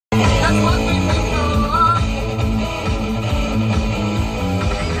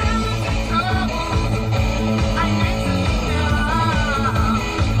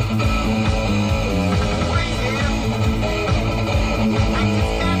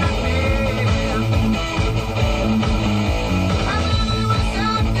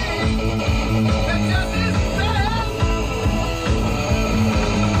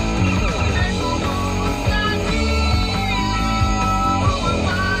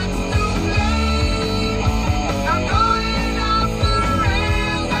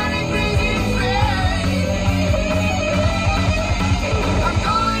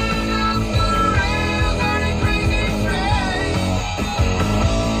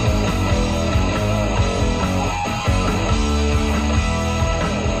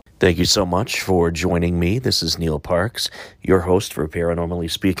Thank you so much for joining me. This is Neil Parks, your host for Paranormally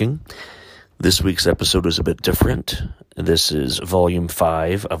Speaking. This week's episode is a bit different. This is Volume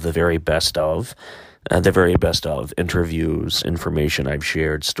 5 of the very best of interviews, information I've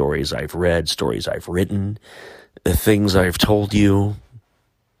shared, stories I've read, stories I've written, the things I've told you,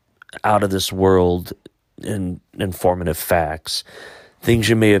 out of this world, and informative facts, things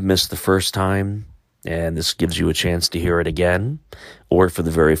you may have missed the first time. And this gives you a chance to hear it again, or for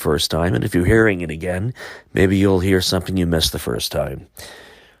the very first time. And if you're hearing it again, maybe you'll hear something you missed the first time.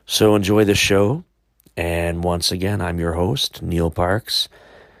 So enjoy the show. And once again, I'm your host, Neil Parks.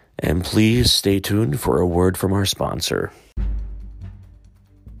 And please stay tuned for a word from our sponsor.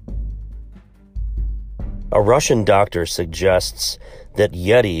 A Russian doctor suggests that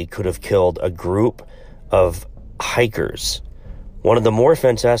Yeti could have killed a group of hikers. One of the more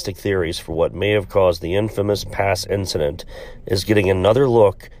fantastic theories for what may have caused the infamous Pass incident is getting another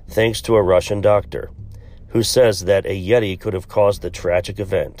look thanks to a Russian doctor, who says that a Yeti could have caused the tragic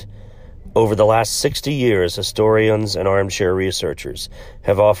event. Over the last 60 years, historians and armchair researchers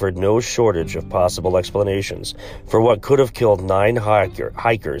have offered no shortage of possible explanations for what could have killed 9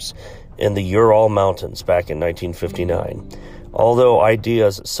 hikers in the Ural Mountains back in 1959. Although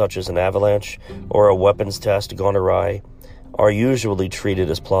ideas such as an avalanche or a weapons test gone awry are usually treated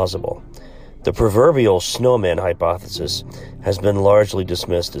as plausible, the proverbial snowman hypothesis has been largely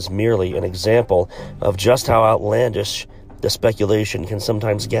dismissed as merely an example of just how outlandish the speculation can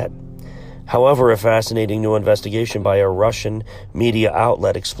sometimes get. However, a fascinating new investigation by a Russian media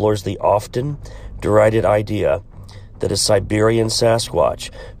outlet explores the often derided idea that a Siberian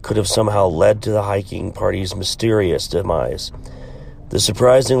Sasquatch could have somehow led to the hiking party's mysterious demise. The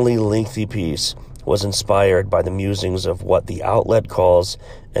surprisingly lengthy piece was inspired by the musings of what the outlet calls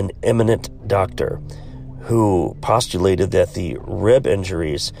an eminent doctor, who postulated that the rib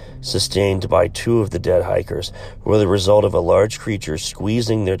injuries sustained by 2 of the dead hikers were the result of a large creature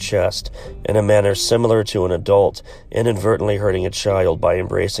squeezing their chest in a manner similar to an adult inadvertently hurting a child by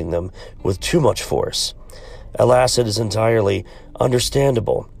embracing them with too much force. Alas, it is entirely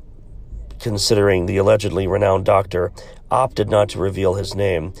understandable, considering the allegedly renowned doctor opted not to reveal his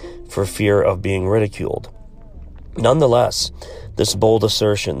name for fear of being ridiculed. Nonetheless, this bold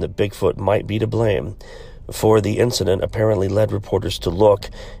assertion that Bigfoot might be to blame for the incident apparently led reporters to look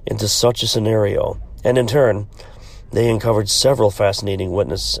into such a scenario, and in turn, they uncovered several fascinating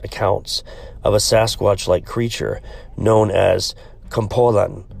witness accounts of a Sasquatch-like creature known as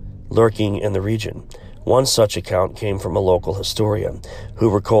Kompolan lurking in the region. One such account came from a local historian who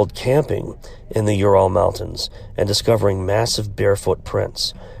recalled camping in the Ural Mountains and discovering massive barefoot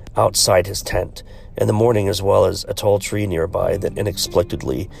prints outside his tent in the morning, as well as a tall tree nearby that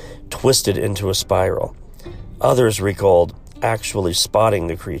inexplicably twisted into a spiral. Others recalled actually spotting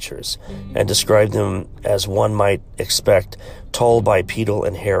the creatures and described them as one might expect, tall, bipedal,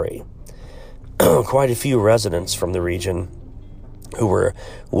 and hairy. Quite a few residents from the region who were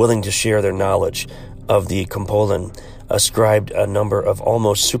willing to share their knowledge of the Kompolan ascribed a number of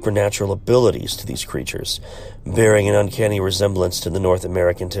almost supernatural abilities to these creatures, bearing an uncanny resemblance to the North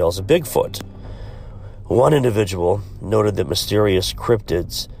American tales of Bigfoot. One individual noted that mysterious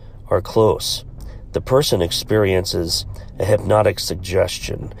cryptids are close. The person experiences a hypnotic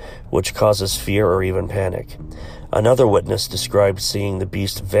suggestion, which causes fear or even panic. Another witness described seeing the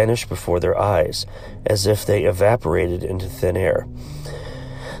beast vanish before their eyes, as if they evaporated into thin air.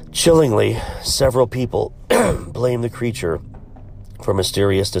 Chillingly, several people blame the creature for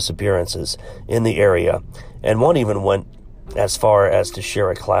mysterious disappearances in the area, and one even went as far as to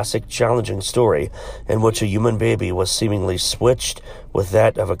share a classic, challenging story in which a human baby was seemingly switched with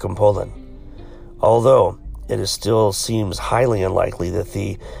that of a Kompolan. Although it still seems highly unlikely that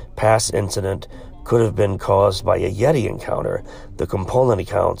the Pass incident could have been caused by a Yeti encounter, the Kompolan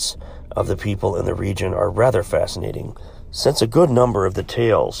accounts of the people in the region are rather fascinating, since a good number of the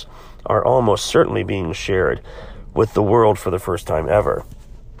tales are almost certainly being shared with the world for the first time ever.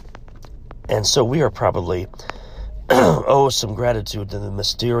 And so we are probably owe some gratitude to the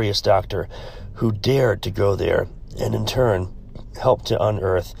mysterious doctor who dared to go there and in turn helped to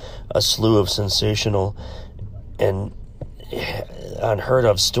unearth a slew of sensational and unheard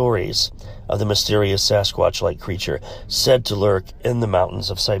of stories of the mysterious Sasquatch-like creature said to lurk in the mountains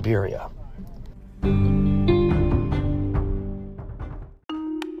of Siberia.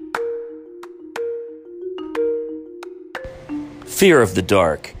 Fear of the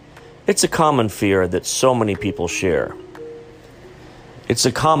dark. It's a common fear that so many people share. It's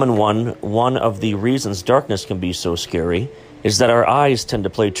a common one. One of the reasons darkness can be so scary is that our eyes tend to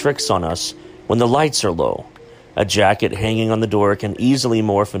play tricks on us when the lights are low. A jacket hanging on the door can easily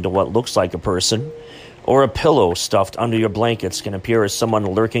morph into what looks like a person, or a pillow stuffed under your blankets can appear as someone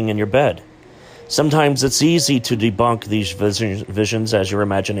lurking in your bed. Sometimes it's easy to debunk these visions as your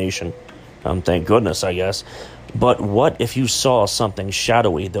imagination. Thank goodness, I guess. But what if you saw something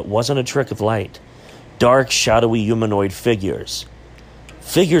shadowy that wasn't a trick of light? Dark, shadowy humanoid figures.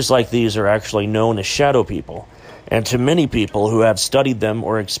 Figures like these are actually known as shadow people, and to many people who have studied them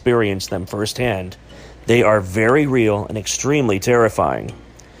or experienced them firsthand, they are very real and extremely terrifying.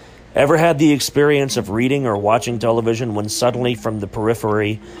 Ever had the experience of reading or watching television when suddenly from the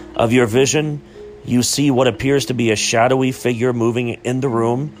periphery of your vision, you see what appears to be a shadowy figure moving in the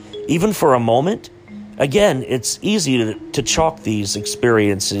room, even for a moment? Again, it's easy to chalk these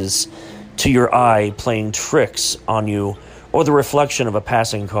experiences to your eye playing tricks on you or the reflection of a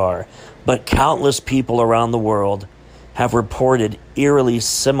passing car, but countless people around the world have reported eerily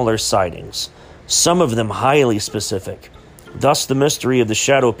similar sightings, some of them highly specific. Thus, the mystery of the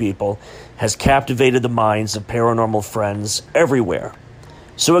shadow people has captivated the minds of paranormal friends everywhere.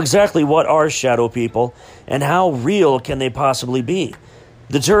 So exactly what are shadow people, and how real can they possibly be?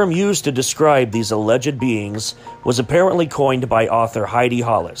 The term used to describe these alleged beings was apparently coined by author Heidi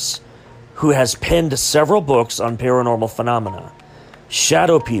Hollis, who has penned several books on paranormal phenomena.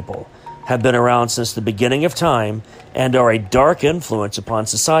 Shadow people have been around since the beginning of time and are a dark influence upon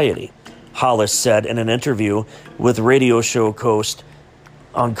society, Hollis said in an interview with radio show Coast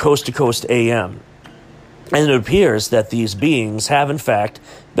on Coast to Coast AM. And it appears that these beings have in fact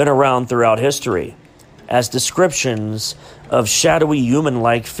been around throughout history, as descriptions of shadowy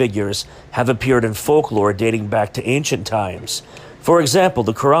human-like figures have appeared in folklore dating back to ancient times. For example,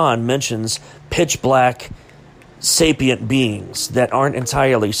 the Quran mentions pitch-black, sapient beings that aren't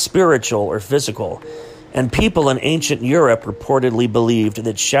entirely spiritual or physical, and people in ancient Europe reportedly believed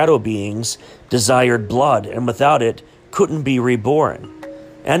that shadow beings desired blood, and without it, couldn't be reborn.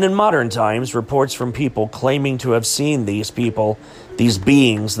 And in modern times, reports from people claiming to have seen these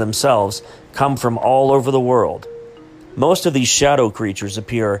beings themselves, come from all over the world. Most of these shadow creatures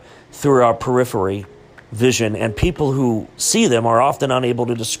appear through our periphery vision, and people who see them are often unable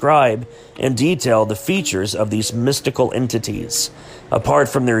to describe in detail the features of these mystical entities, apart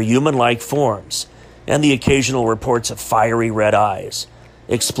from their human-like forms and the occasional reports of fiery red eyes,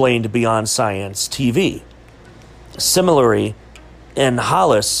 explained Beyond Science TV. Similarly, in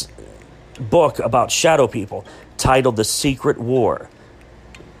Hollis' book about shadow people, titled The Secret War,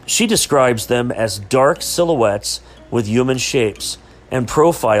 she describes them as dark silhouettes with human shapes and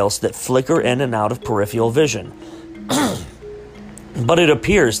profiles that flicker in and out of peripheral vision. But it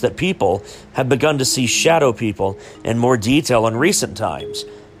appears that people have begun to see shadow people in more detail in recent times,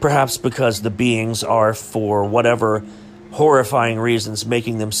 perhaps because the beings are, for whatever horrifying reasons,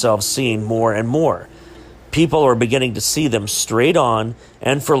 making themselves seen more and more. People are beginning to see them straight on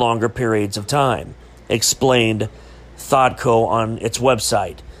and for longer periods of time, explained ThoughtCo on its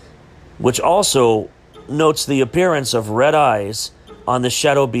website, which also notes the appearance of red eyes on the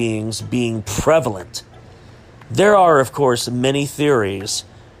shadow beings being prevalent. There are, of course, many theories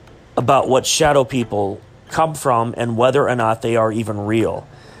about what shadow people come from and whether or not they are even real.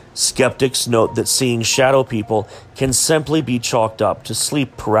 Skeptics note that seeing shadow people can simply be chalked up to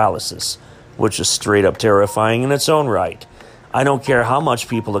sleep paralysis, which is straight up terrifying in its own right. I don't care how much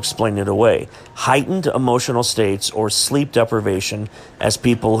people explain it away. Heightened emotional states or sleep deprivation, as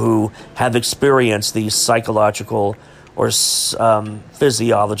people who have experienced these psychological or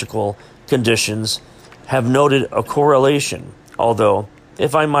physiological conditions have noted a correlation, although,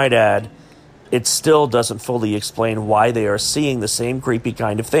 if I might add, it still doesn't fully explain why they are seeing the same creepy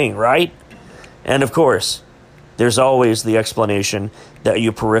kind of thing, right? And of course, there's always the explanation that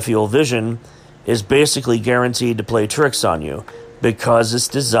your peripheral vision is basically guaranteed to play tricks on you because it's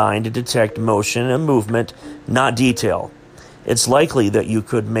designed to detect motion and movement, not detail. It's likely that you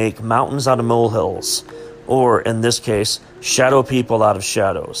could make mountains out of molehills, or in this case, shadow people out of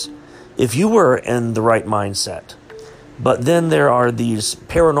shadows. if you were in the right mindset. But then there are these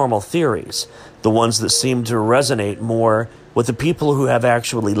paranormal theories, the ones that seem to resonate more with the people who have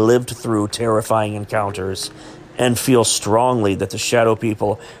actually lived through terrifying encounters and feel strongly that the shadow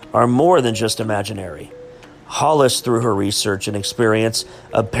people are more than just imaginary. Hollis, through her research and experience,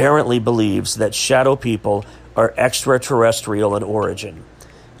 apparently believes that shadow people are extraterrestrial in origin.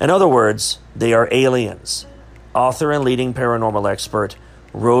 In other words, they are aliens. Author and leading paranormal expert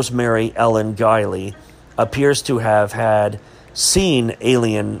Rosemary Ellen Guiley appears to have had seen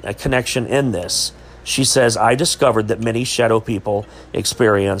alien connection in this. She says, I discovered that many shadow people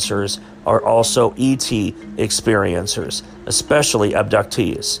experiencers are also ET experiencers, especially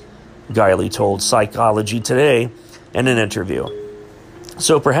abductees, Guiley told Psychology Today in an interview.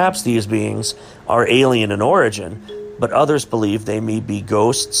 So perhaps these beings are alien in origin, but others believe they may be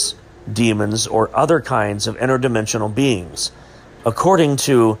ghosts, demons, or other kinds of interdimensional beings. According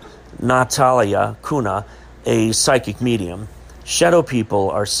to Natalia Kuna, a psychic medium, shadow people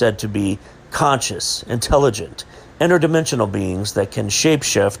are said to be conscious, intelligent, interdimensional beings that can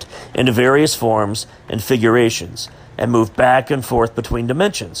shapeshift into various forms and figurations and move back and forth between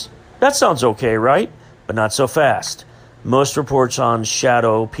dimensions. That sounds okay, right? But not so fast. Most reports on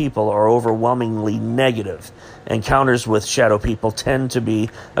shadow people are overwhelmingly negative. Encounters with shadow people tend to be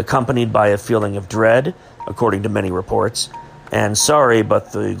accompanied by a feeling of dread, according to many reports. And sorry,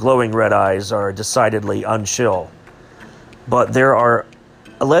 but the glowing red eyes are decidedly unchill. But there are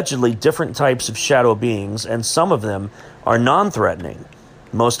allegedly different types of shadow beings, and some of them are non-threatening.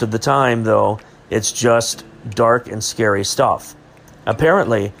 Most of the time, though, it's just dark and scary stuff.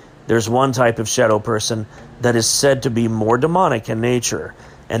 Apparently, there's one type of shadow person that is said to be more demonic in nature,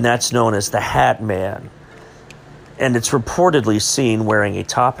 and that's known as the Hat Man. And it's reportedly seen wearing a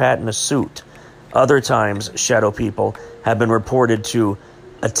top hat and a suit. Other times, shadow people have been reported to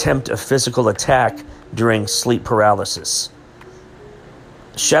attempt a physical attack during sleep paralysis.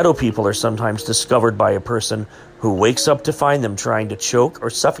 Shadow people are sometimes discovered by a person who wakes up to find them trying to choke or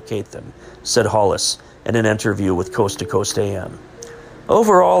suffocate them, said Hollis in an interview with Coast to Coast AM.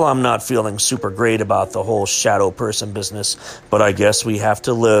 Overall, I'm not feeling super great about the whole shadow person business, but I guess we have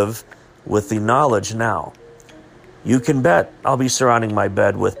to live with the knowledge now. You can bet I'll be surrounding my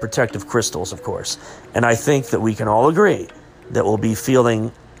bed with protective crystals, of course, and I think that we can all agree that we'll be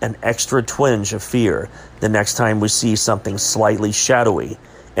feeling an extra twinge of fear the next time we see something slightly shadowy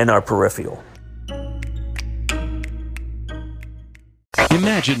in our peripheral.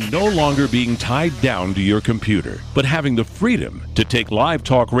 Imagine no longer being tied down to your computer, but having the freedom to take live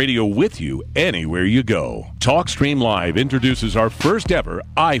talk radio with you anywhere you go. TalkStream Live introduces our first ever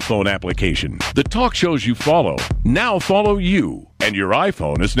iPhone application. The talk shows you follow now follow you. And your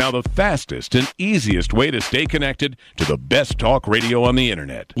iPhone is now the fastest and easiest way to stay connected to the best talk radio on the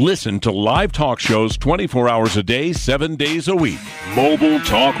internet. Listen to live talk shows 24 hours a day, 7 days a week. Mobile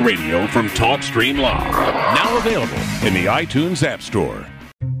talk radio from TalkStream Live. Now available in the iTunes App Store.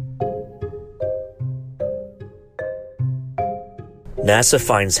 NASA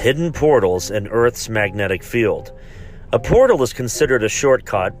finds hidden portals in Earth's magnetic field. A portal is considered a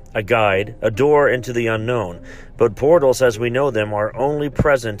shortcut, a guide, a door into the unknown, but portals as we know them are only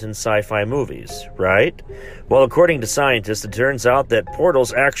present in sci-fi movies, right? Well, according to scientists, it turns out that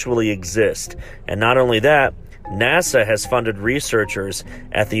portals actually exist, and not only that, NASA has funded researchers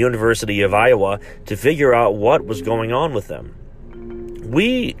at the University of Iowa to figure out what was going on with them.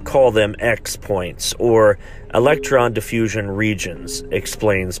 We call them X points, or electron diffusion regions,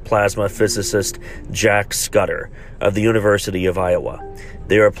 explains plasma physicist Jack Scudder of the University of Iowa.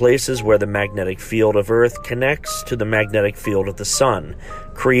 They are places where the magnetic field of Earth connects to the magnetic field of the Sun,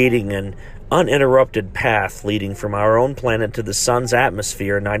 creating an uninterrupted path leading from our own planet to the Sun's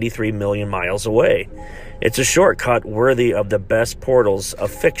atmosphere 93 million miles away. It's a shortcut worthy of the best portals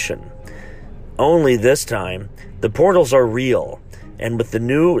of fiction. Only this time, the portals are real, and with the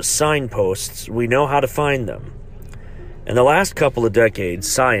new signposts, we know how to find them. In the last couple of decades,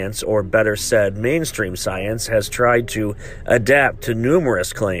 science, or better said, mainstream science, has tried to adapt to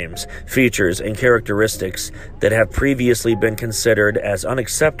numerous claims, features, and characteristics that have previously been considered as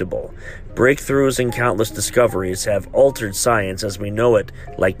unacceptable. Breakthroughs and countless discoveries have altered science as we know it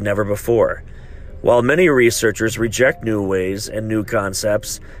like never before. While many researchers reject new ways and new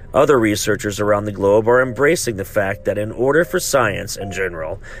concepts, other researchers around the globe are embracing the fact that in order for science in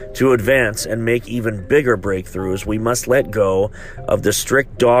general to advance and make even bigger breakthroughs, we must let go of the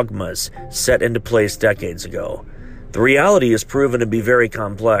strict dogmas set into place decades ago. The reality is proven to be very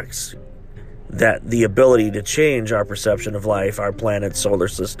complex, that the ability to change our perception of life, our planet, solar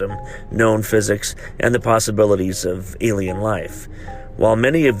system, known physics, and the possibilities of alien life. While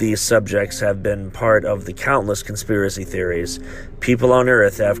many of these subjects have been part of the countless conspiracy theories, people on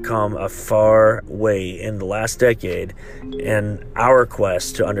Earth have come a far way in the last decade in our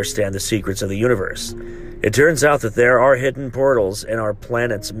quest to understand the secrets of the universe. It turns out that there are hidden portals in our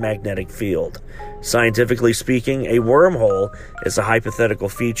planet's magnetic field. Scientifically speaking, a wormhole is a hypothetical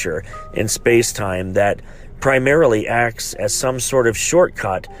feature in space-time that primarily acts as some sort of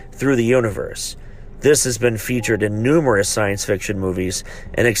shortcut through the universe. This has been featured in numerous science fiction movies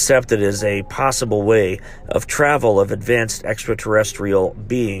and accepted as a possible way of travel of advanced extraterrestrial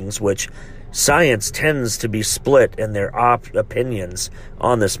beings, which science tends to be split in their opinions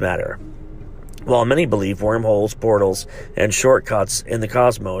on this matter. While many believe wormholes, portals, and shortcuts in the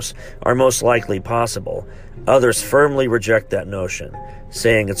cosmos are most likely possible, others firmly reject that notion,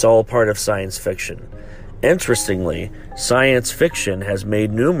 saying it's all part of science fiction. Interestingly, science fiction has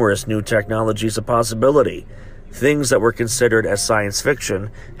made numerous new technologies a possibility. Things that were considered as science fiction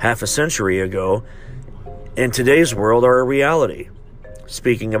half a century ago in today's world are a reality.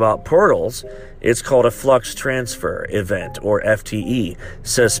 Speaking about portals, it's called a flux transfer event, or FTE,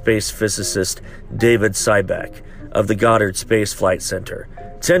 says space physicist David Sibek of the Goddard Space Flight Center.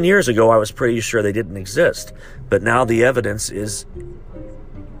 10 years ago, I was pretty sure they didn't exist, but now the evidence is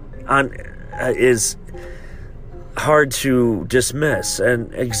hard to dismiss.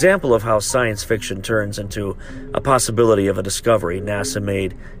 An example of how science fiction turns into a possibility of a discovery NASA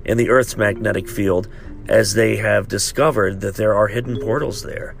made in the Earth's magnetic field, as they have discovered that there are hidden portals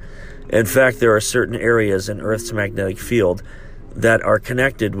there. In fact, there are certain areas in Earth's magnetic field that are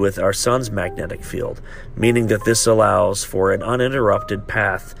connected with our sun's magnetic field, meaning that this allows for an uninterrupted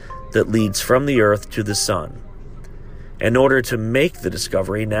path that leads from the Earth to the sun. In order to make the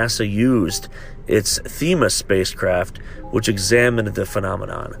discovery, NASA used its Themis spacecraft, which examined the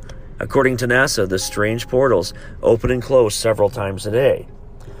phenomenon. According to NASA, the strange portals open and close several times a day.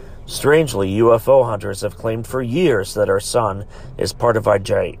 Strangely, UFO hunters have claimed for years that our sun is part of a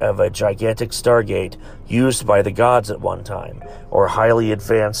gigantic stargate used by the gods at one time, or highly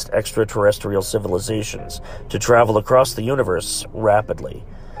advanced extraterrestrial civilizations, to travel across the universe rapidly.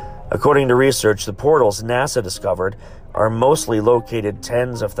 According to research, the portals NASA discovered are mostly located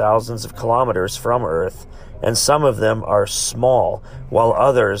tens of thousands of kilometers from Earth, and some of them are small, while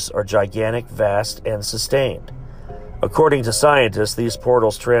others are gigantic, vast, and sustained. According to scientists, these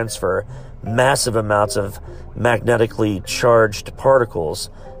portals transfer massive amounts of magnetically charged particles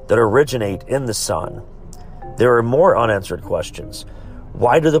that originate in the sun. There are more unanswered questions.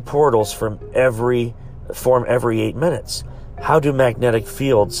 Why do the portals form every 8 minutes? How do magnetic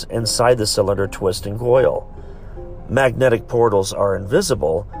fields inside the cylinder twist and coil? Magnetic portals are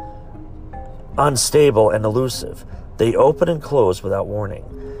invisible, unstable, and elusive. They open and close without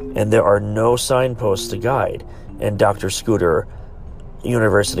warning, and there are no signposts to guide, and Dr. Scooter,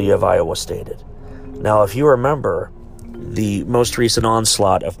 University of Iowa, stated. Now, if you remember the most recent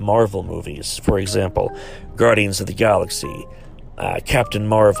onslaught of Marvel movies, for example, Guardians of the Galaxy, Captain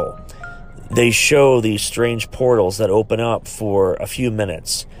Marvel, they show these strange portals that open up for a few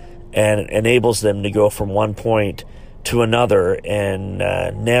minutes and enables them to go from one point to another in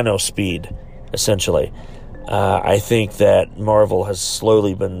nanospeed, essentially. I think that Marvel has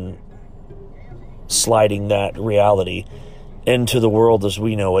slowly been sliding that reality into the world as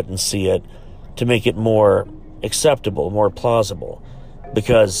we know it and see it to make it more acceptable, more plausible,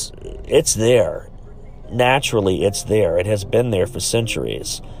 because it's there. Naturally, it's there. It has been there for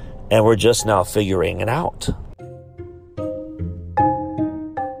centuries, and we're just now figuring it out.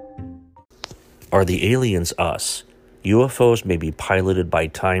 Are the aliens us? UFOs may be piloted by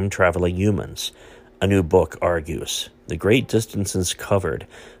time-traveling humans. A new book argues the great distances covered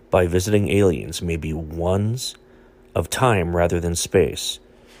by visiting aliens may be ones of time rather than space.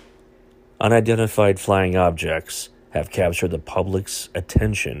 Unidentified flying objects have captured the public's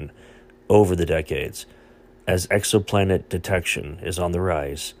attention over the decades. As exoplanet detection is on the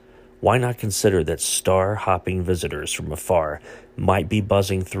rise, why not consider that star-hopping visitors from afar might be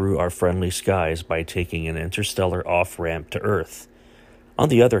buzzing through our friendly skies by taking an interstellar off-ramp to Earth? On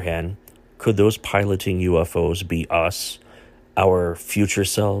the other hand, could those piloting UFOs be us, our future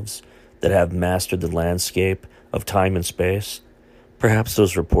selves, that have mastered the landscape of time and space? Perhaps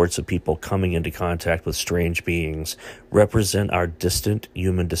those reports of people coming into contact with strange beings represent our distant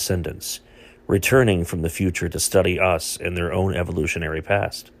human descendants, returning from the future to study us in their own evolutionary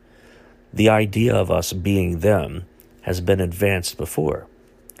past. The idea of us being them has been advanced before.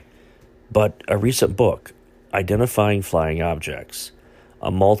 But a recent book, Identifying Flying Objects, a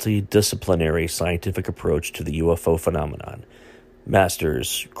multidisciplinary scientific approach to the UFO phenomenon,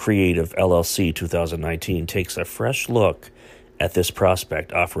 Masters Creative LLC 2019, takes a fresh look at this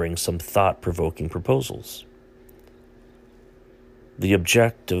prospect, offering some thought-provoking proposals. The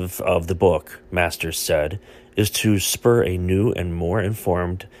objective of the book, Masters said, is to spur a new and more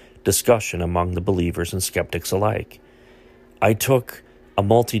informed discussion among the believers and skeptics alike. I took a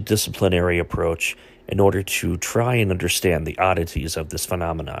multidisciplinary approach in order to try and understand the oddities of this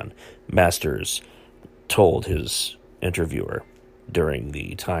phenomenon, Masters told his interviewer during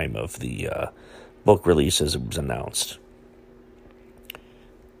the time of the book release as it was announced.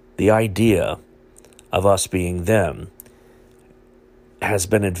 The idea of us being them has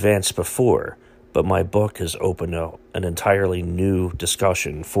been advanced before, but my book has opened up an entirely new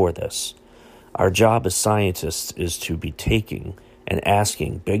discussion for this. Our job as scientists is to be taking and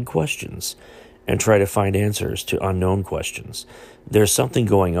asking big questions and try to find answers to unknown questions. There's something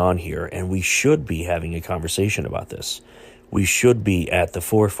going on here, and we should be having a conversation about this. We should be at the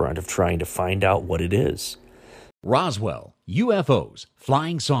forefront of trying to find out what it is. Roswell, UFOs,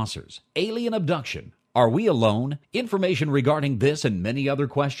 flying saucers, alien abduction. Are we alone? Information regarding this and many other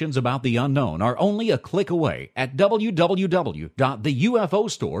questions about the unknown are only a click away at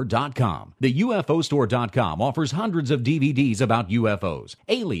www.theufostore.com. TheUFOstore.com offers hundreds of DVDs about UFOs,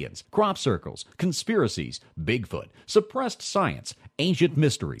 aliens, crop circles, conspiracies, Bigfoot, suppressed science, ancient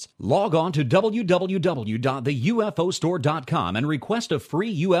mysteries. Log on to www.theufostore.com and request a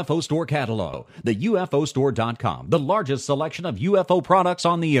free UFO Store catalog. TheUFOstore.com, the largest selection of UFO products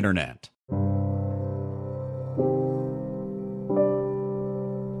on the internet.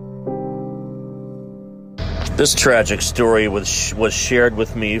 This tragic story was shared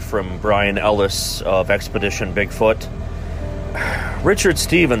with me from Brian Ellis of Expedition Bigfoot. Richard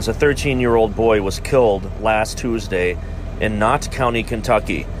Stevens, a 13-year-old boy, was killed last Tuesday in Knott County,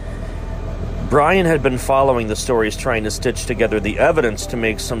 Kentucky. Brian had been following the stories, trying to stitch together the evidence to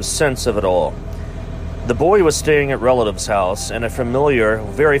make some sense of it all. The boy was staying at relatives' house and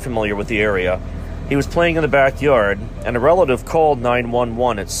very familiar with the area. He was playing in the backyard, and a relative called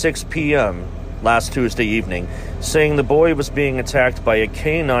 911 at 6 p.m. last Tuesday evening, saying the boy was being attacked by a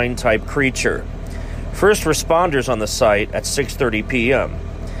canine-type creature. First responders on the site at 6:30 p.m.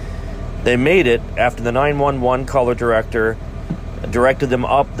 They made it after the 911 caller directed them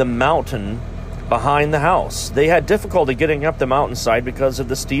up the mountain behind the house. They had difficulty getting up the mountainside because of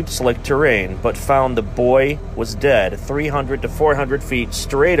the steep, slick terrain, but found the boy was dead 300 to 400 feet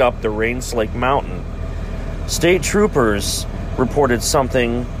straight up the rain-slick mountain. State troopers reported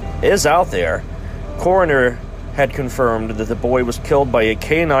something is out there. Coroner had confirmed that the boy was killed by a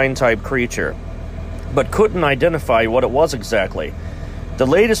canine-type creature, but couldn't identify what it was exactly. The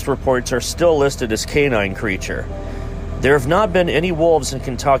latest reports are still listed as canine creature. There have not been any wolves in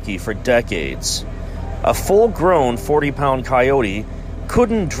Kentucky for decades. A full-grown 40-pound coyote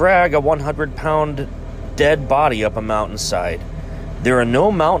couldn't drag a 100-pound dead body up a mountainside. There are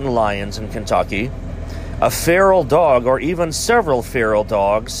no mountain lions in Kentucky. A feral dog, or even several feral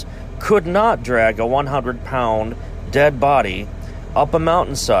dogs, could not drag a 100-pound dead body up a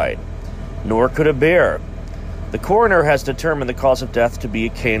mountainside, nor could a bear. The coroner has determined the cause of death to be a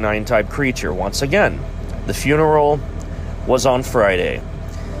canine-type creature. Once again, the funeral was on Friday,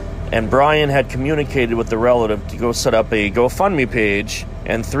 and Brian had communicated with the relative to go set up a GoFundMe page,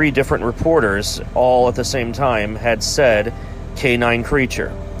 and 3 different reporters, all at the same time, had said canine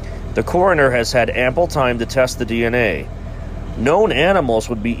creature. The coroner has had ample time to test the DNA. Known animals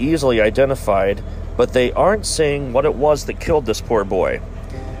would be easily identified, but they aren't saying what it was that killed this poor boy.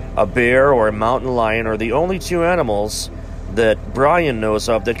 A bear or a mountain lion are the only 2 animals that Brian knows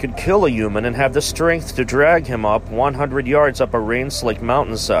of that could kill a human and have the strength to drag him up 100 yards up a rain-slick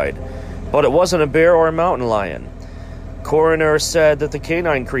mountainside. But it wasn't a bear or a mountain lion. Coroner said that the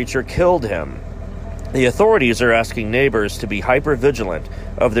canine creature killed him. The authorities are asking neighbors to be hyper-vigilant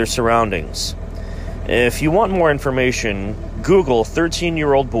of their surroundings. If you want more information, Google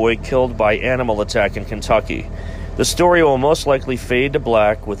 13-year-old boy killed by animal attack in Kentucky. The story will most likely fade to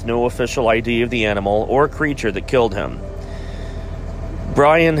black with no official ID of the animal or creature that killed him.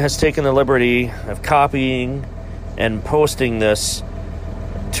 Brian has taken the liberty of copying and posting this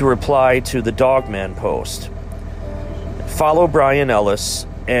to reply to the Dogman post. Follow Brian Ellis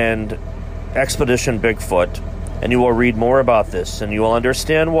and Expedition Bigfoot, and you will read more about this, and you will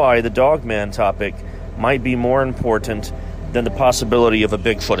understand why the Dogman topic might be more important than the possibility of a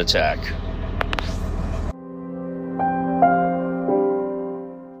Bigfoot attack.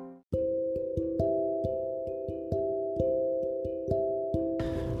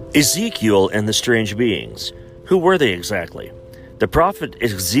 Ezekiel and the strange beings. Who were they exactly? The prophet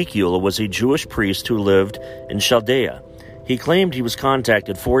Ezekiel was a Jewish priest who lived in Chaldea. He claimed he was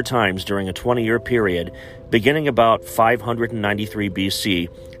contacted 4 times during a 20-year period, beginning about 593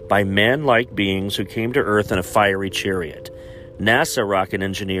 BC, by man-like beings who came to Earth in a fiery chariot. NASA rocket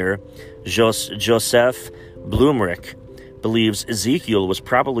engineer Joseph Blumrich believes Ezekiel was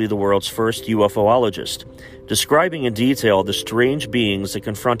probably the world's first UFOologist, describing in detail the strange beings that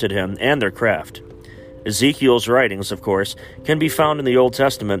confronted him and their craft. Ezekiel's writings, of course, can be found in the Old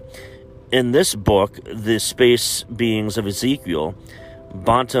Testament. In this book, The Space Beings of Ezekiel,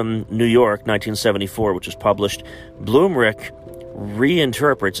 Bantam, New York, 1974, which was published, Blumrich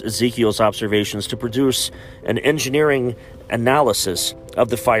reinterprets Ezekiel's observations to produce an engineering analysis of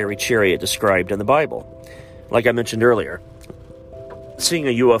the fiery chariot described in the Bible. Like I mentioned earlier, seeing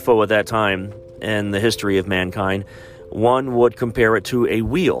a UFO at that time in the history of mankind, one would compare it to a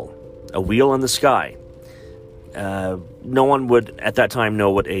wheel in the sky. No one would at that time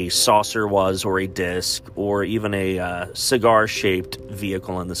know what a saucer was, or a disc, or even a cigar-shaped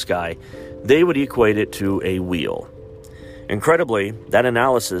vehicle in the sky. They would equate it to a wheel. Incredibly, that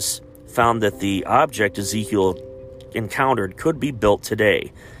analysis found that the object Ezekiel encountered could be built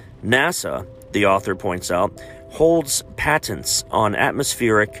today. NASA, the author points out, holds patents on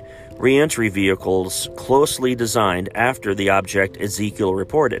atmospheric re-entry vehicles closely designed after the object Ezekiel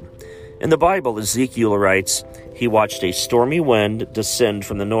reported. In the Bible, Ezekiel writes, he watched a stormy wind descend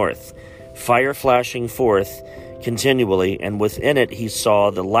from the north, fire flashing forth continually, and within it he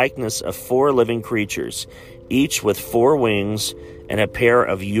saw the likeness of 4 living creatures, each with 4 wings and a pair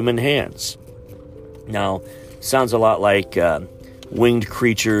of human hands. Now, sounds a lot like winged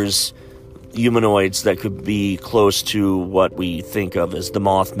creatures, humanoids that could be close to what we think of as the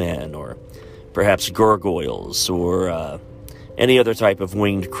Mothman, or perhaps gargoyles, or any other type of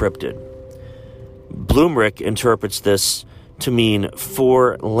winged cryptid. Blumrich interprets this to mean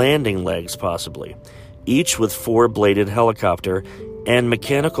 4 landing legs, possibly, each with 4-bladed helicopter and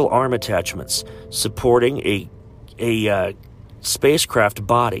mechanical arm attachments supporting a spacecraft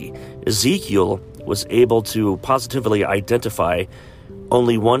body. Ezekiel was able to positively identify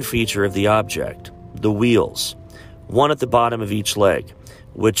only one feature of the object, the wheels, one at the bottom of each leg,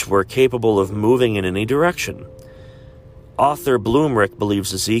 which were capable of moving in any direction. Author Blumrich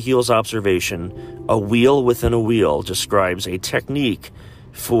believes Ezekiel's observation, a wheel within a wheel, describes a technique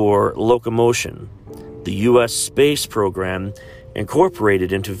for locomotion the U.S. space program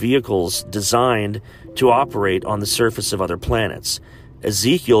incorporated into vehicles designed to operate on the surface of other planets.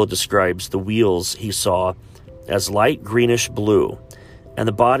 Ezekiel describes the wheels he saw as light greenish blue, and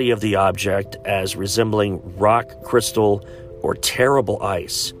the body of the object as resembling rock crystal or terrible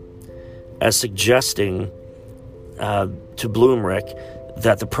ice, as suggesting to Blumrich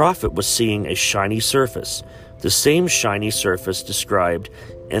that the prophet was seeing a shiny surface, the same shiny surface described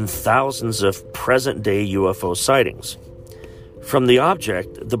in thousands of present-day UFO sightings. From the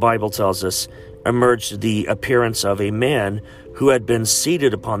object, the Bible tells us, emerged the appearance of a man who had been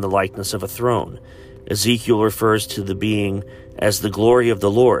seated upon the likeness of a throne. Ezekiel refers to the being as the glory of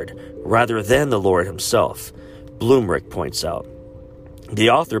the Lord, rather than the Lord himself, Blumrich points out.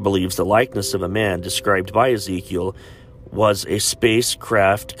 The author believes the likeness of a man described by Ezekiel was a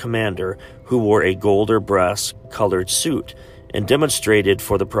spacecraft commander who wore a gold or brass-colored suit and demonstrated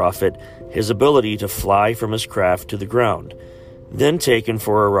for the prophet his ability to fly from his craft to the ground. Then taken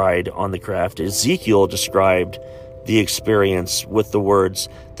for a ride on the craft, Ezekiel described the experience with the words,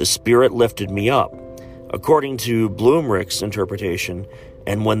 "The Spirit lifted me up." According to Blumrich's interpretation,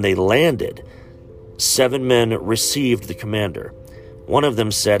 and when they landed, 7 men received the commander. One of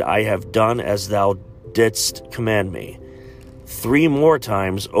them said, "I have done as thou didst command me." 3 more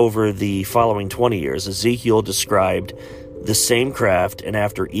times over the following 20 years, Ezekiel described the same craft, and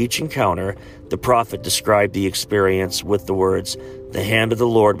after each encounter, the prophet described the experience with the words, "The hand of the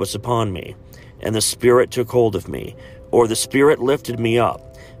Lord was upon me, and the Spirit took hold of me," or "the Spirit lifted me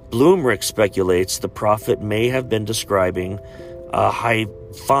up." Blumrich speculates the prophet may have been describing a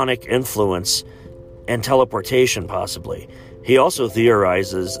hyphonic influence and teleportation, possibly. He also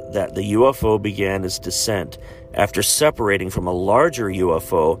theorizes that the UFO began its descent after separating from a larger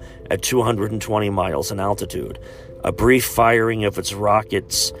UFO at 220 miles in altitude. A brief firing of its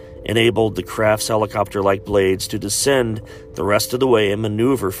rockets enabled the craft's helicopter-like blades to descend the rest of the way and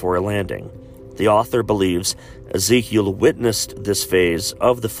maneuver for a landing. The author believes Ezekiel witnessed this phase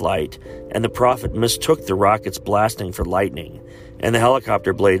of the flight, and the prophet mistook the rockets blasting for lightning and the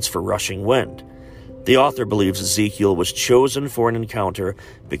helicopter blades for rushing wind. The author believes Ezekiel was chosen for an encounter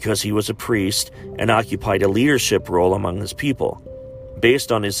because he was a priest and occupied a leadership role among his people.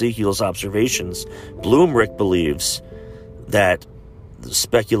 Based on Ezekiel's observations, Blumrich believes that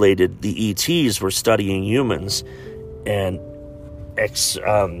speculated the ETs were studying humans and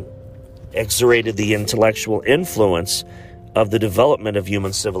exerted the intellectual influence of the development of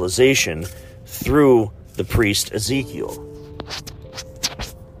human civilization through the priest Ezekiel.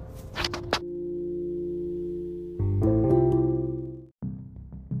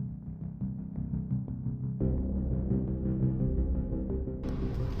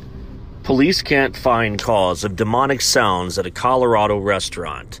 Police can't find cause of demonic sounds at a Colorado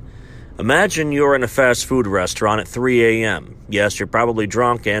restaurant. Imagine you're in a fast food restaurant at 3 a.m. Yes, you're probably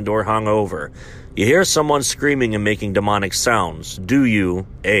drunk and or hungover. You hear someone screaming and making demonic sounds. Do you,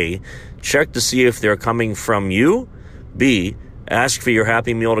 A, check to see if they're coming from you? B, ask for your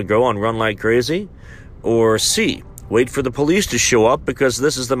Happy Meal to go and run like crazy? Or C, wait for the police to show up because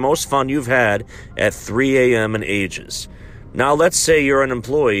this is the most fun you've had at 3 a.m. in ages? Now, let's say you're an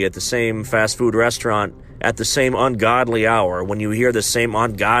employee at the same fast food restaurant at the same ungodly hour when you hear the same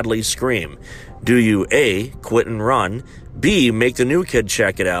ungodly scream. Do you A, quit and run, B, make the new kid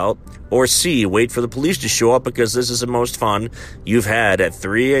check it out, or C, wait for the police to show up because this is the most fun you've had at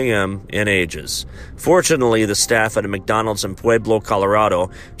 3 a.m. in ages? Fortunately, the staff at a McDonald's in Pueblo,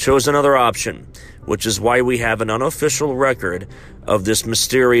 Colorado chose another option, which is why we have an unofficial record of this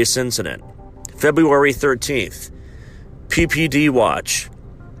mysterious incident. February 13th, PPD watch.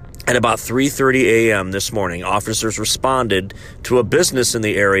 At about 3:30 a.m. this morning, officers responded to a business in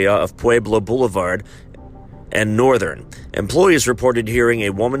the area of Pueblo Boulevard and Northern. Employees reported hearing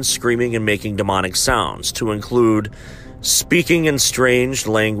a woman screaming and making demonic sounds, to include speaking in strange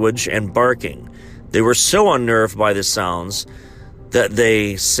language and barking. They were so unnerved by the sounds that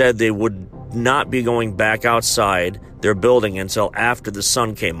they said they would not be going back outside their building until after the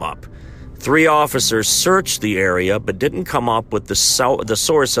sun came up. 3 officers searched the area but didn't come up with the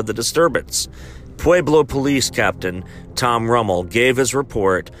source of the disturbance. Pueblo Police Captain Tom Rummel gave his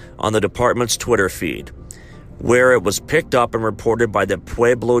report on the department's Twitter feed, where it was picked up and reported by the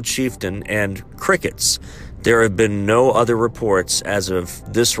Pueblo chieftain and crickets. There have been no other reports as of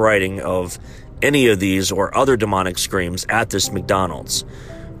this writing of any of these or other demonic screams at this McDonald's.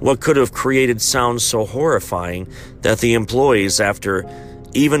 What could have created sounds so horrifying that the employees, after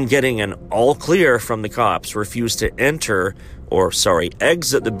even getting an all clear from the cops, refused to exit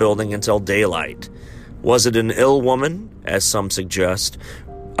the building until daylight? Was it an ill woman, as some suggest,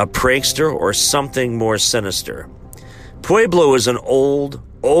 a prankster, or something more sinister? Pueblo is an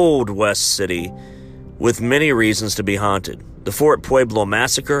old West city with many reasons to be haunted. The Fort Pueblo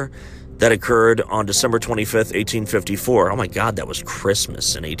Massacre that occurred on December 25th, 1854. Oh my God, that was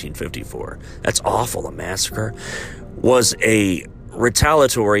Christmas in 1854. That's awful, a massacre. Was a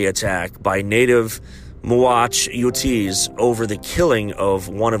retaliatory attack by native Muach Utes over the killing of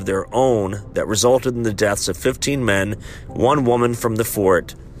one of their own that resulted in the deaths of 15 men, 1 woman from the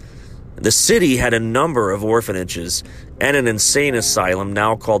fort. The city had a number of orphanages and an insane asylum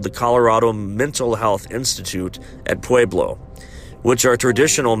now called the Colorado Mental Health Institute at Pueblo, which are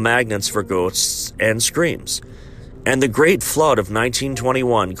traditional magnets for ghosts and screams. And the Great Flood of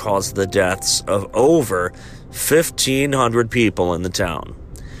 1921 caused the deaths of over 1,500 people in the town.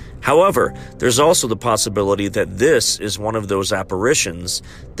 However, there's also the possibility that this is one of those apparitions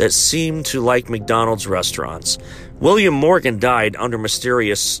that seem to like McDonald's restaurants. William Morgan died under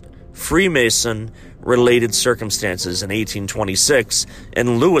mysterious Freemason-related circumstances in 1826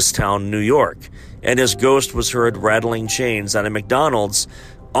 in Lewistown, New York, and his ghost was heard rattling chains at a McDonald's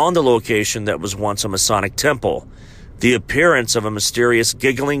on the location that was once a Masonic temple. The appearance of a mysterious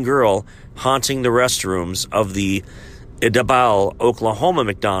giggling girl haunting the restrooms of the Idabal, Oklahoma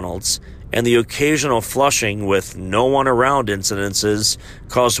McDonald's, and the occasional flushing with no one around incidences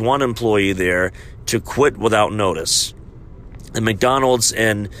caused one employee there to quit without notice. The McDonald's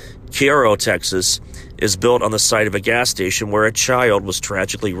in Cairo, Texas, is built on the site of a gas station where a child was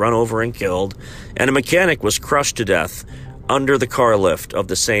tragically run over and killed, and a mechanic was crushed to death under the car lift of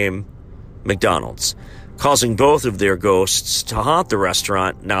the same McDonald's, causing both of their ghosts to haunt the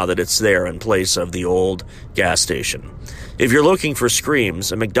restaurant now that it's there in place of the old gas station. If you're looking for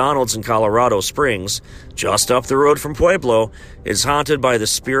screams, a McDonald's in Colorado Springs, just up the road from Pueblo, is haunted by the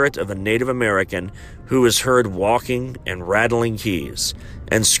spirit of a Native American who is heard walking and rattling keys,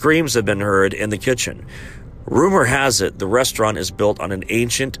 and screams have been heard in the kitchen. Rumor has it the restaurant is built on an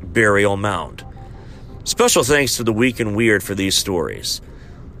ancient burial mound. Special thanks to the Week in Weird for these stories.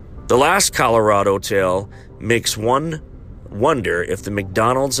 The last Colorado tale makes one wonder if the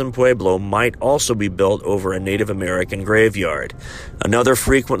McDonald's in Pueblo might also be built over a Native American graveyard, another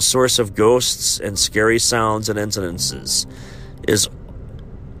frequent source of ghosts and scary sounds and incidences. Is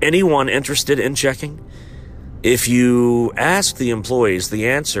anyone interested in checking? If you ask the employees, the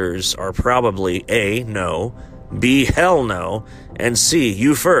answers are probably A, no, B, hell no, and C,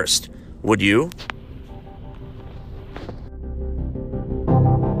 you first. Would you?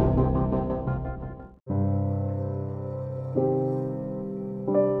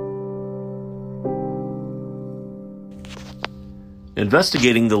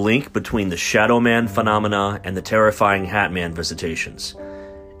 Investigating the link between the Shadow Man phenomena and the terrifying Hat Man visitations.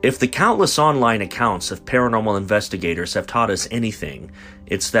 If the countless online accounts of paranormal investigators have taught us anything,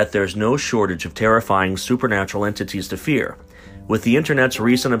 it's that there's no shortage of terrifying supernatural entities to fear. With the internet's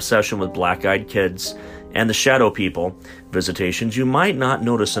recent obsession with black-eyed kids and the shadow people visitations, you might not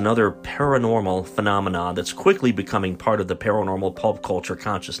notice another paranormal phenomena that's quickly becoming part of the paranormal pulp culture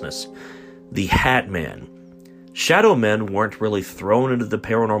consciousness: the Hat Man. Shadow men weren't really thrown into the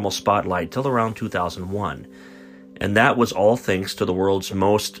paranormal spotlight till around 2001, and that was all thanks to the world's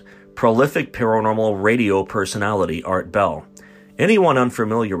most prolific paranormal radio personality, Art Bell. Anyone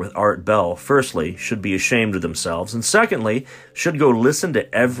unfamiliar with Art Bell, firstly, should be ashamed of themselves, and secondly, should go listen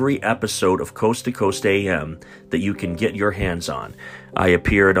to every episode of Coast to Coast AM that you can get your hands on. I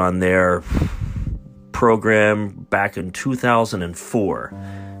appeared on their program back in 2004,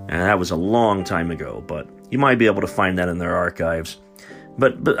 and that was a long time ago, but you might be able to find that in their archives.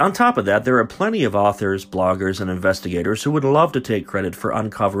 But on top of that, there are plenty of authors, bloggers, and investigators who would love to take credit for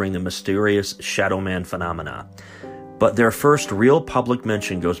uncovering the mysterious Shadow Man phenomena. But their first real public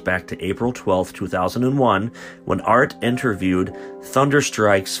mention goes back to April 12, 2001, when Art interviewed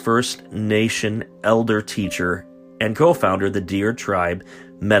Thunderstrike's First Nation elder teacher and co-founder the Deer Tribe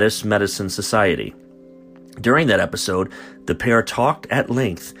Metis Medicine Society. During that episode, the pair talked at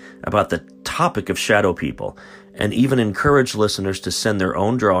length about the topic of shadow people, and even encouraged listeners to send their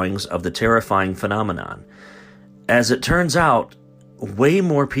own drawings of the terrifying phenomenon. As it turns out, way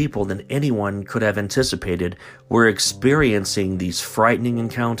more people than anyone could have anticipated were experiencing these frightening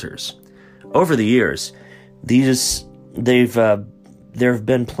encounters. Over the years, there have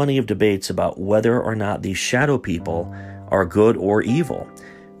been plenty of debates about whether or not these shadow people are good or evil,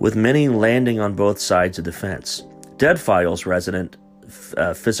 with many landing on both sides of the fence. Dead Files resident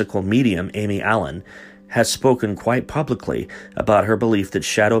physical medium Amy Allen has spoken quite publicly about her belief that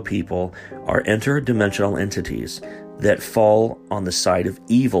shadow people are interdimensional entities that fall on the side of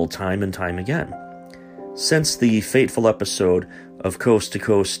evil time and time again. Since the fateful episode of Coast to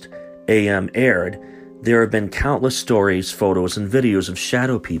Coast AM aired, there have been countless stories, photos, and videos of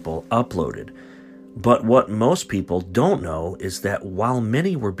shadow people uploaded. But what most people don't know is that while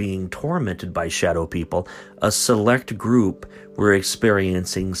many were being tormented by shadow people, a select group were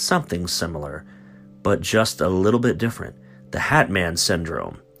experiencing something similar, but just a little bit different: the Hat Man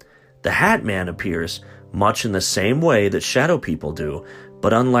syndrome. The Hat Man appears much in the same way that shadow people do,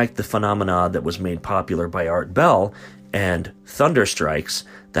 but unlike the phenomena that was made popular by Art Bell and Thunderstrikes,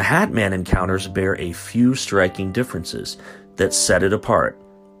 the Hat Man encounters bear a few striking differences that set it apart.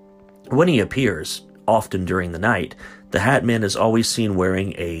 When he appears, often during the night, the Hat Man is always seen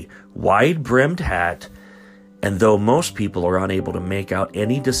wearing a wide-brimmed hat, and though most people are unable to make out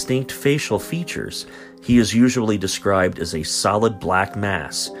any distinct facial features, he is usually described as a solid black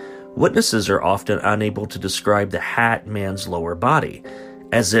mass. Witnesses are often unable to describe the Hat Man's lower body,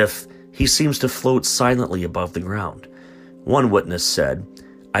 as if he seems to float silently above the ground. One witness said,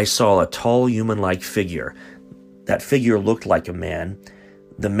 "I saw a tall human-like figure. That figure looked like a man.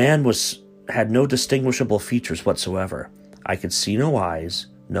 The man had no distinguishable features whatsoever. I could see no eyes,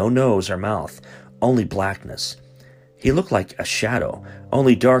 no nose or mouth, only blackness. He looked like a shadow,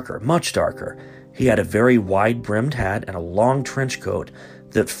 only darker, much darker. He had a very wide-brimmed hat and a long trench coat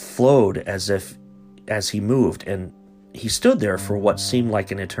that flowed as he moved, and he stood there for what seemed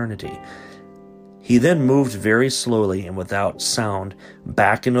like an eternity. He then moved very slowly and without sound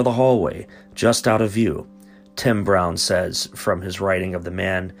back into the hallway, just out of view," Tim Brown says from his writing of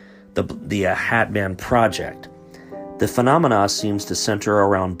the Hat Man Project. The phenomena seems to center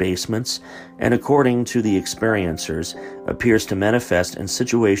around basements, and according to the experiencers, appears to manifest in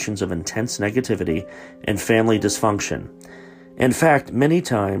situations of intense negativity and family dysfunction. In fact, many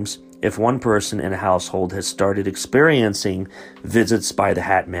times, if one person in a household has started experiencing visits by the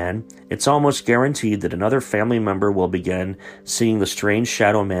Hat Man, it's almost guaranteed that another family member will begin seeing the strange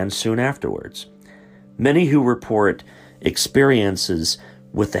shadow man soon afterwards. Many who report experiences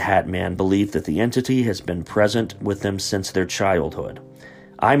with the Hat Man believe that the entity has been present with them since their childhood.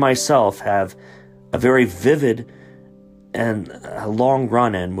 I myself have a very vivid and a long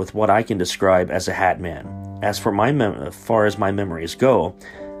run-in with what I can describe as a Hat Man. As far as my memories go,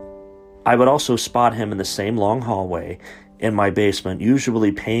 I would also spot him in the same long hallway in my basement,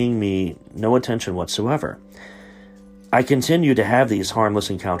 usually paying me no attention whatsoever. I continued to have these harmless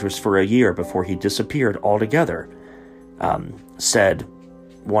encounters for a year before he disappeared altogether, said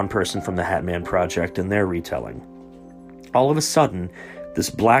one person from the Hatman Project in their retelling. All of a sudden, this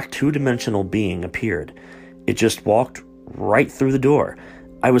black two-dimensional being appeared. It just walked right through the door.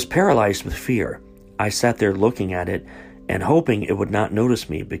 I was paralyzed with fear. I sat there looking at it and hoping it would not notice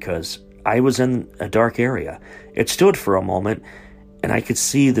me because I was in a dark area. It stood for a moment, and I could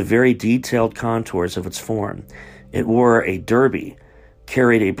see the very detailed contours of its form. It wore a derby,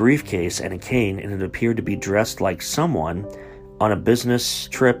 carried a briefcase and a cane, and it appeared to be dressed like someone on a business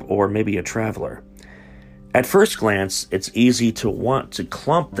trip or maybe a traveler. At first glance, it's easy to want to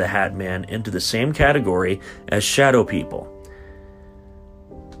clump the Hat Man into the same category as shadow people.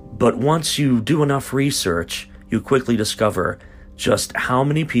 But once you do enough research, you quickly discover just how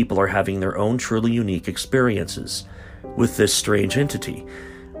many people are having their own truly unique experiences with this strange entity,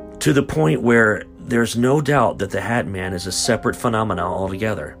 to the point where there's no doubt that the Hat Man is a separate phenomena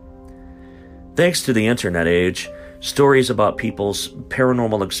altogether. Thanks to the internet age, stories about people's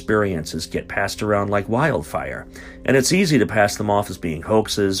paranormal experiences get passed around like wildfire, and it's easy to pass them off as being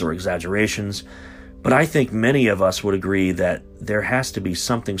hoaxes or exaggerations, but I think many of us would agree that there has to be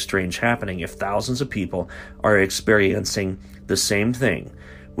something strange happening if thousands of people are experiencing the same thing.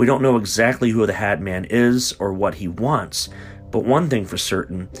 We don't know exactly who the Hat Man is or what he wants, but one thing for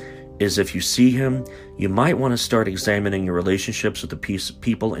certain is if you see him, you might want to start examining your relationships with the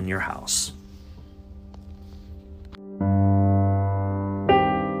people in your house.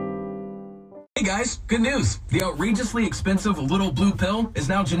 Hey guys, good news. The outrageously expensive Little Blue Pill is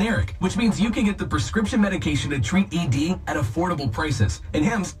now generic, which means you can get the prescription medication to treat ED at affordable prices. And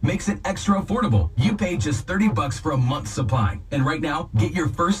Hims makes it extra affordable. You pay just $30 for a month's supply. And right now, get your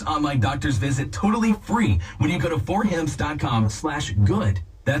first online doctor's visit totally free when you go to forhims.com/good.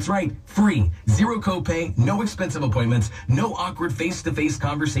 That's right, free, zero copay, no expensive appointments, no awkward face-to-face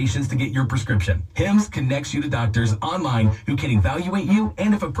conversations to get your prescription. Hims connects you to doctors online who can evaluate you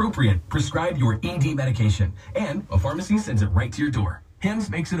and, if appropriate, prescribe your ED medication. And a pharmacy sends it right to your door. Hims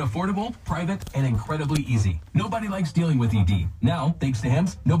makes it affordable, private, and incredibly easy. Nobody likes dealing with ED. Now, thanks to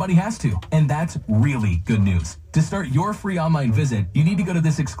Hims, nobody has to. And that's really good news. To start your free online visit, you need to go to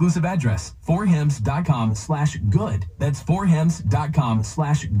this exclusive address, forhims.com/good. That's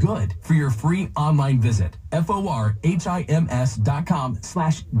forhims.com/good for your free online visit.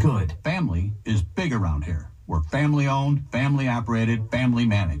 forhims.com/good. Family is big around here. We're family owned, family operated, family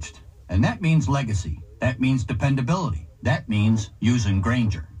managed. And that means legacy. That means dependability. That means using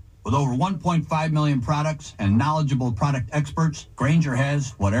Grainger. With over 1.5 million products and knowledgeable product experts, Grainger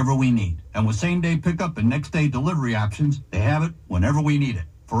has whatever we need. And with same-day pickup and next-day delivery options, they have it whenever we need it.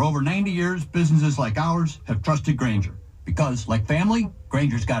 For over 90 years, businesses like ours have trusted Grainger. Because, like family,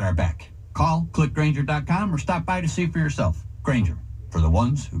 Grainger's got our back. Call, click Grainger.com, or stop by to see for yourself. Grainger, for the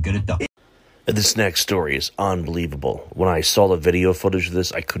ones who get it done. This next story is unbelievable. When I saw the video footage of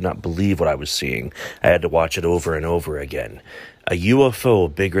this, I could not believe what I was seeing. I had to watch it over and over again. A UFO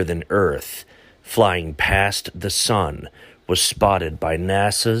bigger than Earth, flying past the sun, was spotted by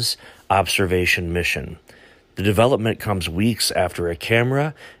NASA's observation mission. The development comes weeks after a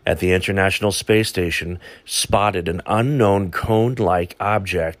camera at the International Space Station spotted an unknown cone-like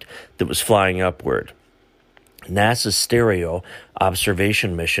object that was flying upward. NASA's Stereo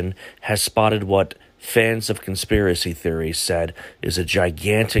observation mission has spotted what fans of conspiracy theories said is a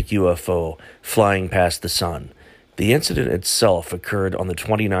gigantic UFO flying past the sun. The incident itself occurred on the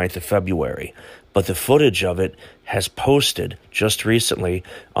 29th of February, but the footage of it has posted just recently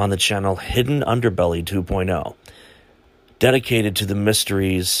on the channel Hidden Underbelly 2.0, dedicated to the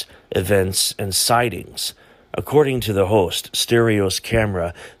mysteries, events, and sightings. According to the host, Stereo's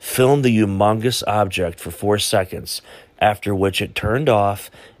camera filmed the humongous object for 4 seconds, after which it turned off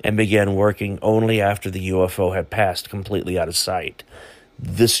and began working only after the UFO had passed completely out of sight.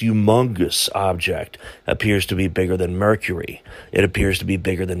 This humongous object appears to be bigger than Mercury, it appears to be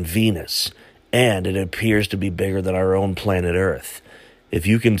bigger than Venus, and it appears to be bigger than our own planet Earth. If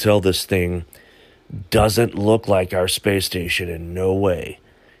you can tell this thing doesn't look like our space station in no way,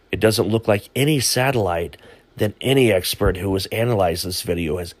 it doesn't look like any satellite than any expert who has analyzed this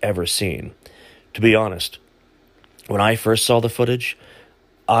video has ever seen. To be honest, when I first saw the footage,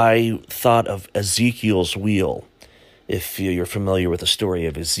 I thought of Ezekiel's wheel. If you're familiar with the story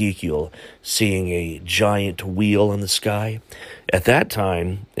of Ezekiel seeing a giant wheel in the sky, at that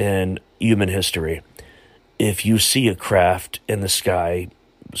time in human history, if you see a craft in the sky,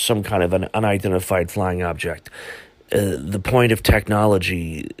 some kind of an unidentified flying object, the point of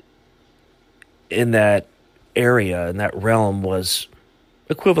technology in that area, in that realm, was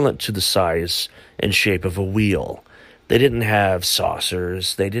equivalent to the size and shape of a wheel. They didn't have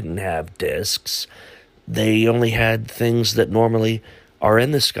saucers. They didn't have discs. They only had things that normally are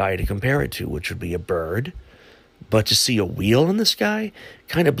in the sky to compare it to, which would be a bird. But to see a wheel in the sky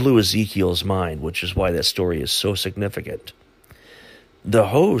kind of blew Ezekiel's mind, which is why that story is so significant. The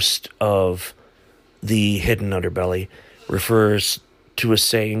host of the hidden underbelly refers to a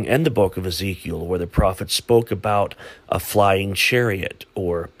saying in the book of Ezekiel where the prophet spoke about a flying chariot,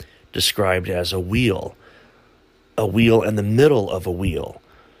 or described as a wheel in the middle of a wheel.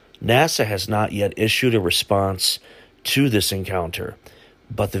 NASA has not yet issued a response to this encounter,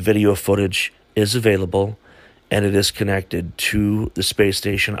 but the video footage is available and it is connected to the space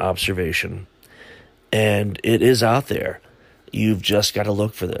station observation. And it is out there. You've just got to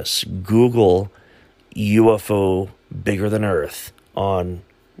look for this. Google UFO bigger than Earth on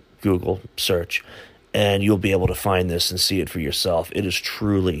Google search, and you'll be able to find this and see it for yourself. It is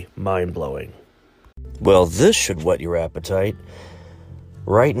truly mind-blowing. Well, this should whet your appetite.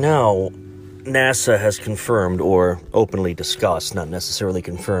 Right now, NASA has confirmed, or openly discussed, not necessarily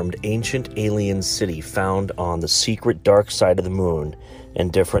confirmed, ancient alien city found on the secret dark side of the moon in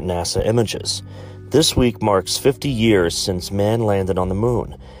different NASA images. This week marks 50 years since man landed on the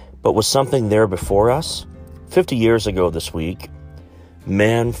moon. But was something there before us? 50 years ago this week,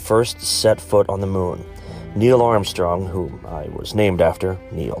 man first set foot on the moon. Neil Armstrong, whom I was named after,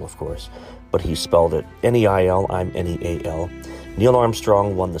 Neil, of course, but he spelled it N-E-I-L, I'm N-E-A-L. Neil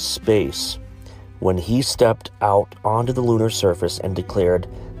Armstrong won the space when he stepped out onto the lunar surface and declared,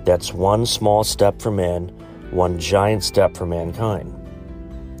 "That's one small step for man, one giant step for mankind."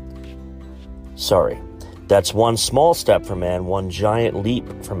 Sorry, that's one small step for man, one giant leap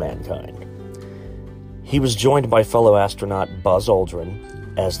for mankind. He was joined by fellow astronaut Buzz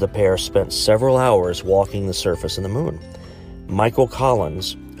Aldrin as the pair spent several hours walking the surface of the moon. Michael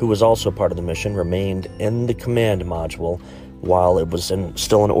Collins, who was also part of the mission, remained in the command module while it was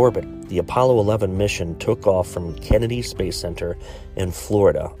still in orbit. The Apollo 11 mission took off from Kennedy Space Center in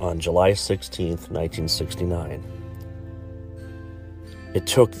Florida on July 16, 1969. It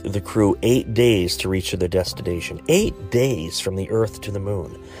took the crew 8 days to reach their destination. 8 days from the Earth to the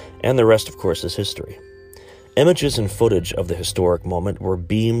moon. And the rest, of course, is history. Images and footage of the historic moment were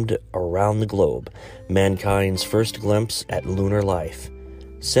beamed around the globe, mankind's first glimpse at lunar life.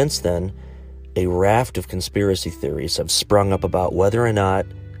 Since then, a raft of conspiracy theories have sprung up about whether or not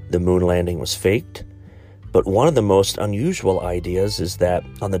the moon landing was faked. But one of the most unusual ideas is that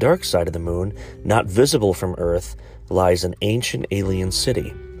on the dark side of the moon, not visible from Earth, lies an ancient alien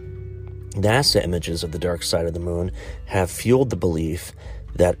city. NASA images of the dark side of the moon have fueled the belief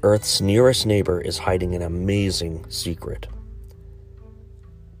that Earth's nearest neighbor is hiding an amazing secret.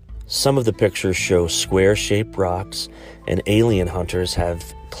 Some of the pictures show square-shaped rocks, and alien hunters have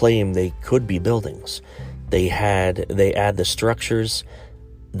claimed they could be buildings. They add the structures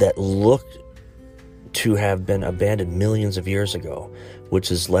that look to have been abandoned millions of years ago, which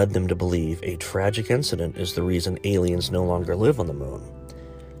has led them to believe a tragic incident is the reason aliens no longer live on the moon.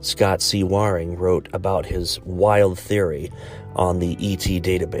 Scott C. Waring wrote about his wild theory on the ET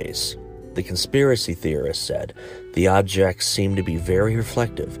database. The conspiracy theorist said the objects seem to be very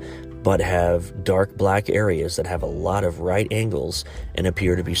reflective, but have dark black areas that have a lot of right angles and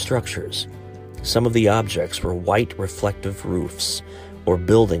appear to be structures. Some of the objects were white reflective roofs, or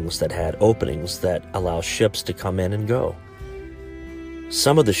buildings that had openings that allow ships to come in and go.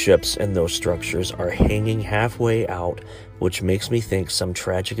 Some of the ships in those structures are hanging halfway out, which makes me think some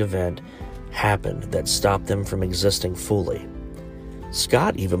tragic event happened that stopped them from existing fully.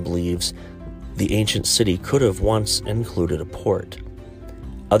 Scott even believes the ancient city could have once included a port.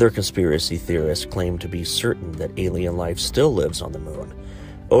 Other conspiracy theorists claim to be certain that alien life still lives on the moon.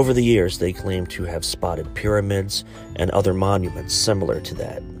 Over the years, they claim to have spotted pyramids and other monuments similar to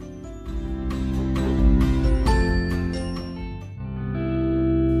that.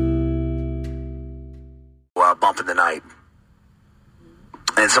 Bump in the night.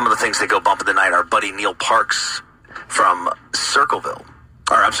 And some of the things that go bump in the night, our buddy Neil Parks from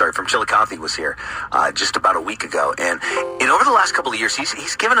from Chillicothe was here just about a week ago. And over the last couple of years,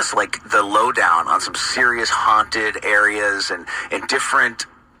 he's given us like the lowdown on some serious haunted areas and different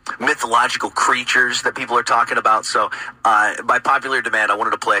mythological creatures that people are talking about. So by popular demand, I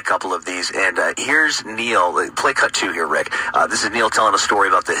wanted to play a couple of these. And here's Neil. Play cut 2 here, Rick. This is Neil telling a story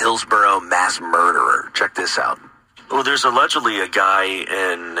about the Hillsborough mass murderer. Check this out. Well, there's allegedly a guy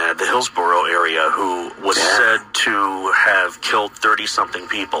in the Hillsborough area who was said to have killed 30-something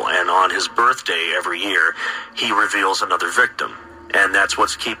people, and on his birthday every year, he reveals another victim. and that's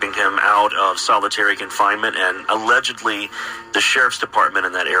what's keeping him out of solitary confinement. And allegedly, the sheriff's department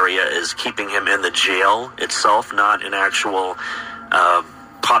in that area is keeping him in the jail itself, not an actual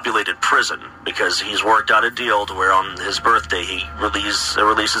populated prison, because he's worked out a deal to where on his birthday he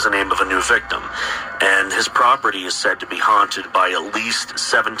releases the name of a new victim, and his property is said to be haunted by at least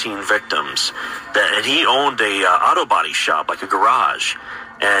 17 victims. And he owned a auto body shop, like a garage,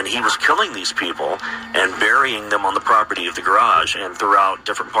 and he was killing these people and burying them on the property of the garage and throughout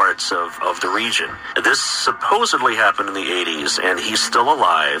different parts of the region. This supposedly happened in the 80s, and he's still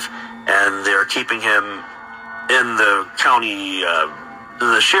alive, and they're keeping him in the county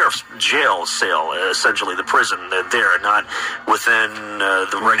the sheriff's jail cell, essentially the prison. They're not within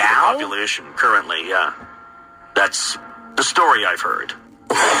the regular population currently. Yeah, that's the story I've heard.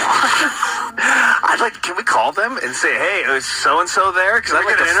 Can we call them and say, hey, is so-and-so there? Because I'd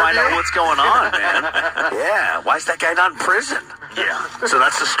like to find out what's going on, man. Yeah, why is that guy not in prison? Yeah. So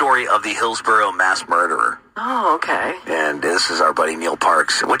that's the story of the Hillsborough mass murderer. Oh, okay. And this is our buddy Neil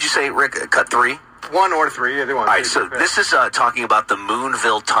Parks. What'd you say, Rick? Cut 3? 1 or 3, either one. All right, so this is talking about the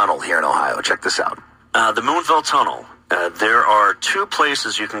Moonville Tunnel here in Ohio. Check this out. The Moonville Tunnel. There are 2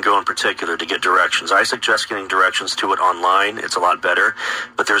 places you can go in particular to get directions. I suggest getting directions to it online. It's a lot better.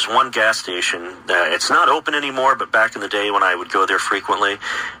 But there's one gas station. It's not open anymore, but back in the day when I would go there frequently,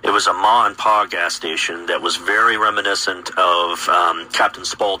 it was a Ma and Pa gas station that was very reminiscent of Captain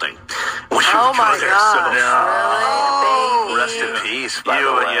Spaulding. Oh, my gosh. No. Really, rest in peace, by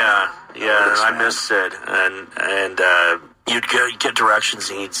the way. Yeah, I miss Sid. And you'd get directions,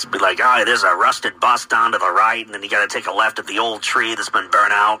 and he'd be like, there's a rusted bus down to the right, and then you got to take a left at the old tree that's been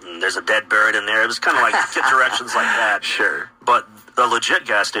burnt out, and there's a dead bird in there. It was kind of like get directions like that. Sure. But a legit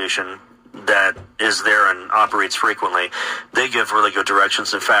gas station that is there and operates frequently, they give really good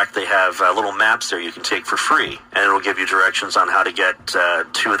directions. In fact, they have little maps there you can take for free, and it'll give you directions on how to get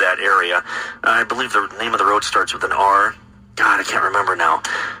to that area. I believe the name of the road starts with an R. God, I can't remember now.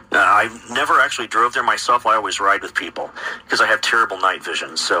 I never actually drove there myself. I always ride with people because I have terrible night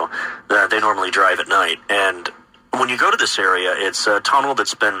vision, so they normally drive at night. And when you go to this area, it's a tunnel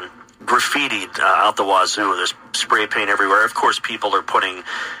that's been graffitied out the wazoo. There's spray paint everywhere. Of course, people are putting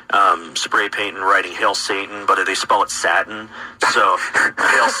spray paint and writing Hail Satan, but they spell it satin. So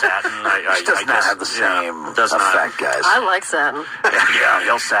Hail Satin, It does not have the same effect, guys. I like satin. Yeah,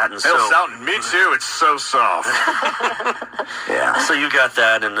 Hail Satin. Hail Satin, me too. It's so soft. Yeah. So you got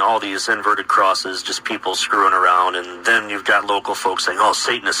that and all these inverted crosses, just people screwing around, and then you've got local folks saying,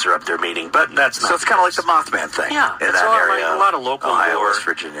 Satanists are up there meeting, but that's not. So it's kind of like the Mothman thing. Yeah, in it's that area. Like a lot of local Ohio, lore. West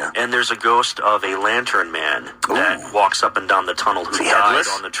Virginia. And there's a ghost of a lantern man that walks up and down the tunnel who died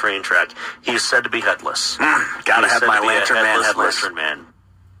headless? on the train track. He is said to be headless. Gotta have my lantern man headless. Lantern man.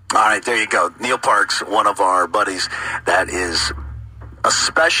 All right, there you go. Neil Parks, one of our buddies that is a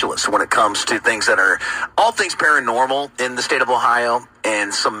specialist when it comes to things that are all things paranormal in the state of Ohio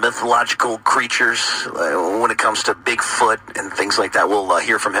and some mythological creatures when it comes to Bigfoot and things like that. We'll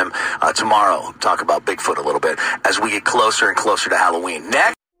hear from him tomorrow, talk about Bigfoot a little bit as we get closer and closer to Halloween.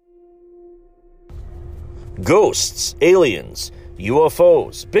 Next. Ghosts, aliens,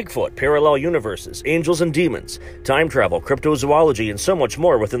 UFOs, Bigfoot, parallel universes, angels and demons, time travel, cryptozoology, and so much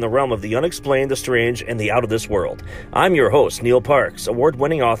more within the realm of the unexplained, the strange, and the out of this world. I'm your host, Neil Parks,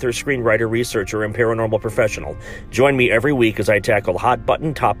 award-winning author, screenwriter, researcher, and paranormal professional. Join me every week as I tackle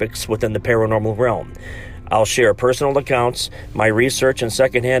hot-button topics within the paranormal realm. I'll share personal accounts, my research, and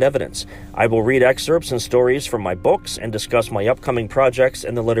secondhand evidence. I will read excerpts and stories from my books and discuss my upcoming projects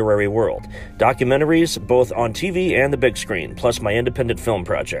in the literary world. Documentaries, both on TV and the big screen, plus my independent film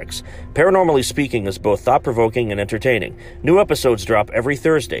projects. Paranormally Speaking is both thought-provoking and entertaining. New episodes drop every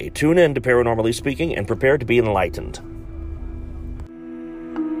Thursday. Tune in to Paranormally Speaking and prepare to be enlightened.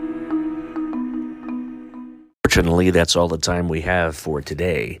 Fortunately, that's all the time we have for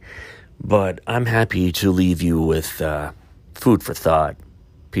today. But I'm happy to leave you with food for thought,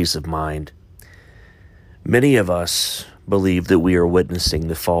 peace of mind. Many of us believe that we are witnessing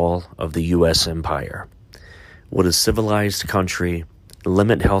the fall of the U.S. empire. Would a civilized country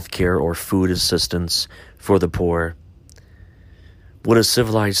limit health care or food assistance for the poor? Would a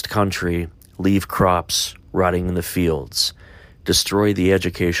civilized country leave crops rotting in the fields, destroy the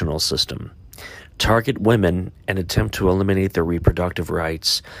educational system, target women and attempt to eliminate their reproductive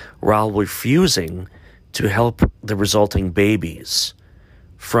rights while refusing to help the resulting babies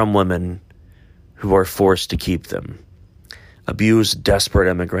from women who are forced to keep them, abuse desperate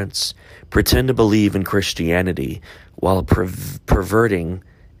immigrants, pretend to believe in Christianity while perverting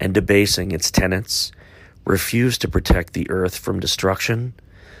and debasing its tenets, refuse to protect the earth from destruction?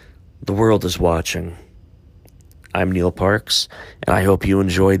 The world is watching. I'm Neil Parks, and I hope you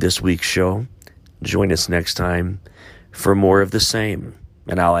enjoyed this week's show. Join us next time for more of the same,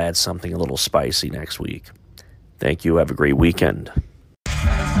 and I'll add something a little spicy next week. Thank you. Have a great weekend.